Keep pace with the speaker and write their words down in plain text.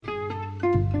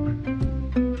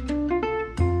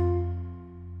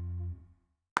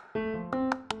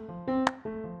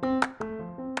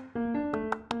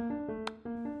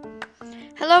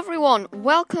Hello everyone,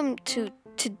 welcome to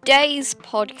today's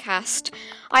podcast.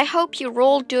 I hope you're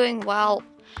all doing well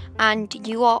and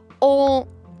you are all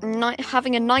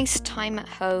having a nice time at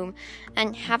home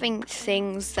and having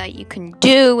things that you can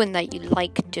do and that you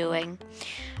like doing.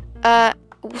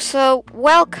 So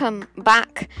welcome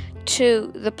back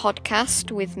to the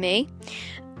podcast with me.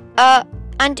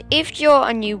 And if you're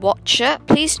a new watcher,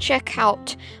 please check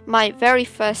out my very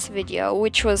first video,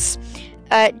 which was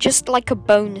just like a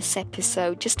bonus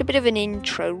episode, just a bit of an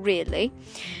intro, really.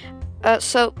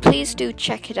 So please do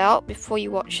check it out before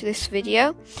you watch this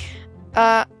video.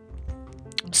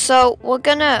 So we're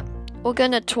gonna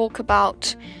talk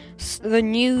about the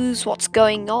news, what's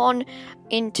going on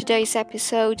in today's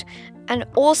episode, and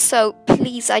also,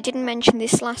 please, I didn't mention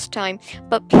this last time,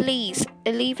 but please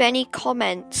leave any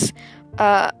comments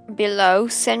below.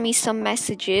 Send me some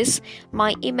messages.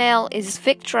 My email is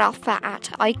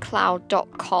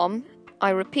victoralpha@icloud.com. I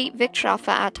repeat,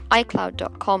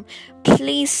 victoralpha@icloud.com.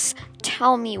 Please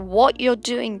tell me what you're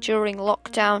doing during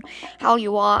lockdown, how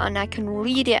you are, and I can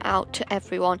read it out to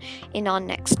everyone in our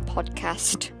next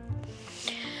podcast.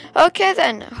 Okay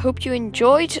then, hope you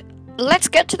enjoyed. Let's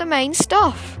get to the main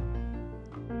stuff.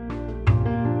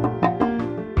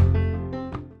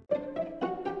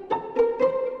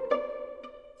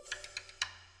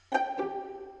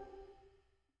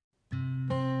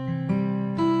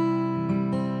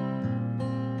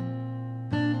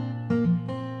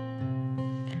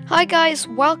 Hi guys,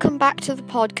 welcome back to the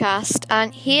podcast,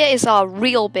 and here is our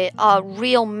real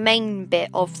main bit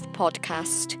of the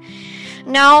podcast.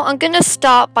 Now, I'm going to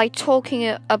start by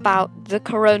talking about the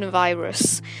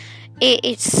coronavirus.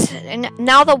 It's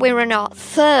now that we're in our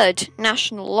third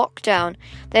national lockdown,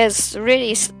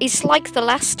 it's like the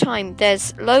last time.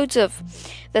 There's loads of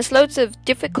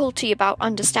difficulty about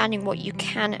understanding what you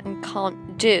can and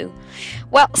can't do.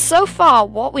 Well, so far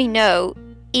what we know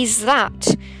is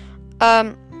that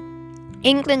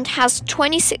England has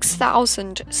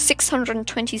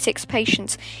 26,626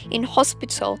 patients in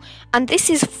hospital, and this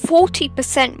is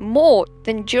 40% more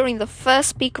than during the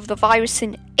first peak of the virus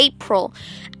in April,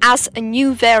 as a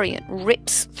new variant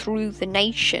rips through the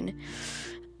nation.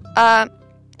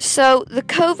 So the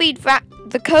COVID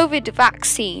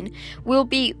vaccine will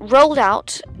be rolled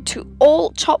out to all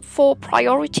top 4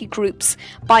 priority groups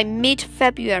by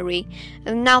mid-February,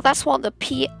 and now that's what the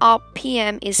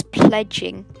PRPM is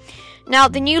pledging. Now,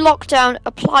 the new lockdown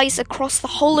applies across the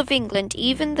whole of England,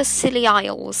 even the Scilly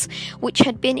Isles, which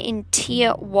had been in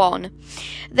Tier 1.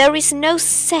 There is no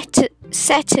set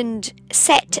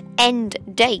end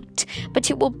date, but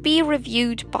it will be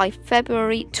reviewed by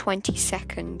February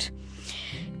 22nd.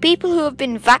 People who have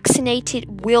been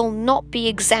vaccinated will not be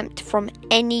exempt from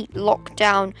any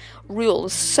lockdown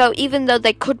rules. So even though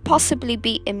they could possibly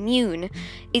be immune,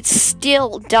 it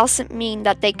still doesn't mean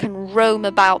that they can roam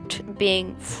about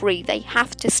being free. They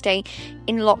have to stay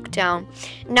in lockdown.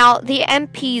 Now, the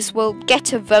MPs will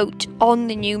get a vote on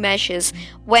the new measures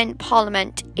when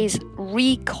Parliament is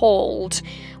recalled,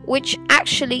 which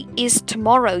actually is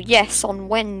tomorrow, yes, on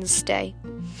Wednesday.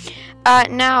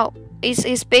 Now,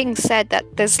 is being said that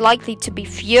there's likely to be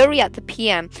fury at the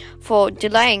PM for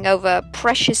delaying over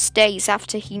precious days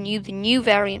after he knew the new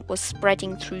variant was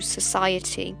spreading through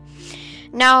society.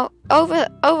 Now, over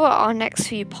our next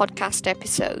few podcast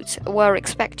episodes, we're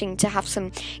expecting to have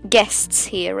some guests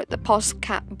here at the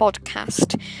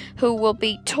podcast who will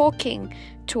be talking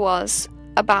to us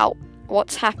about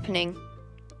what's happening.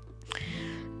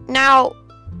 Now,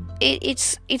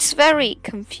 it's very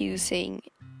confusing.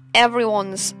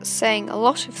 Everyone's saying a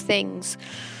lot of things.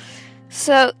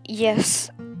 So, yes,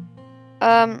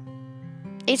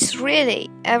 it's really,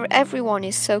 everyone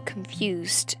is so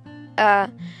confused.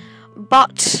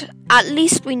 But at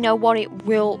least we know what it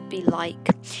will be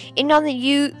like. In other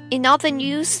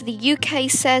news, the UK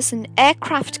says an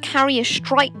aircraft carrier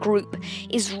strike group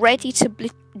is ready to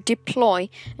deploy,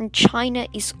 and China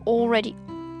is already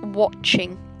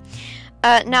watching.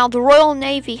 Now, the Royal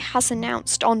Navy has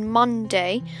announced on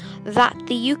Monday that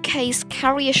the UK's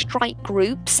carrier strike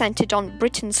group, centred on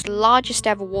Britain's largest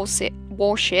ever warship,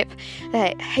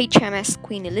 the HMS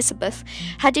Queen Elizabeth,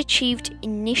 had achieved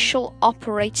initial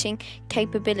operating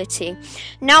capability.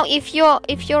 Now, if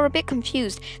you're a bit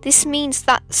confused, this means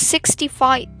that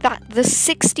the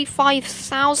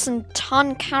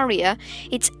 65,000-ton carrier,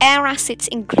 its air assets,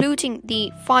 including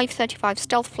the 535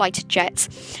 stealth fighter jets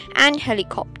and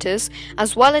helicopters,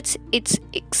 as well as its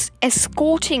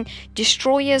escorting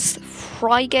destroyers,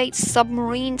 frigates,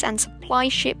 submarines, and supply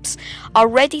ships, are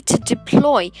ready to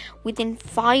deploy within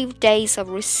 5 days of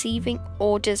receiving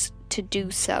orders to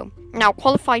do so. Now,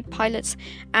 qualified pilots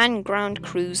and ground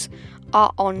crews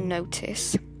are on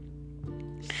notice.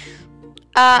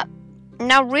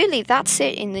 Now really, that's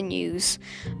it in the news.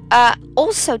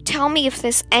 Also, tell me if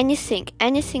there's anything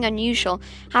unusual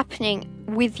happening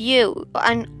with you.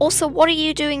 And also, what are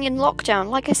you doing in lockdown?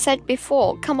 Like I said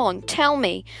before, come on, tell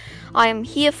me. I am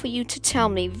here for you to tell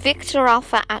me.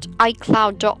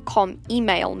 victoralpha@icloud.com.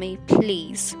 Email me,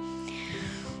 please.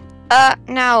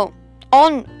 Now,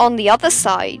 on the other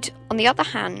side, on the other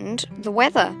hand, the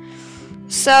weather.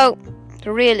 So,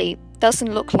 really,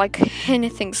 doesn't look like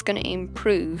anything's going to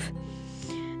improve.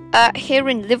 Here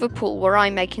in Liverpool, where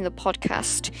I'm making the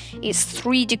podcast, it's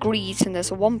 3 degrees and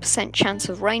there's a 1% chance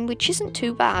of rain, which isn't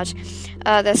too bad.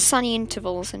 There's sunny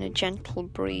intervals and a gentle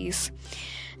breeze.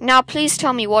 Now, please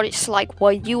tell me what it's like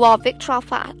where you are.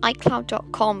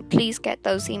 victoralpha@icloud.com. Please get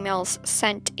those emails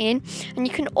sent in. And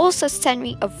you can also send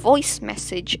me a voice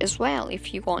message as well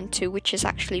if you want to, which is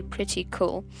actually pretty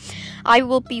cool. I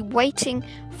will be waiting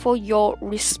for your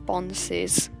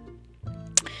responses.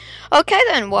 Okay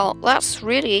then, well, that's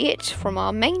really it from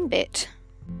our main bit.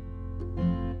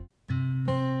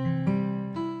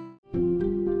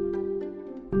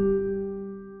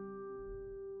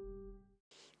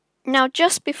 Now,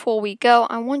 just before we go,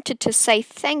 I wanted to say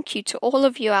thank you to all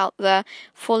of you out there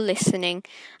for listening,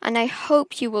 and I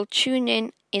hope you will tune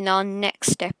in our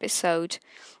next episode.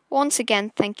 Once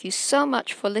again, thank you so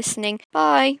much for listening.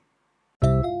 Bye!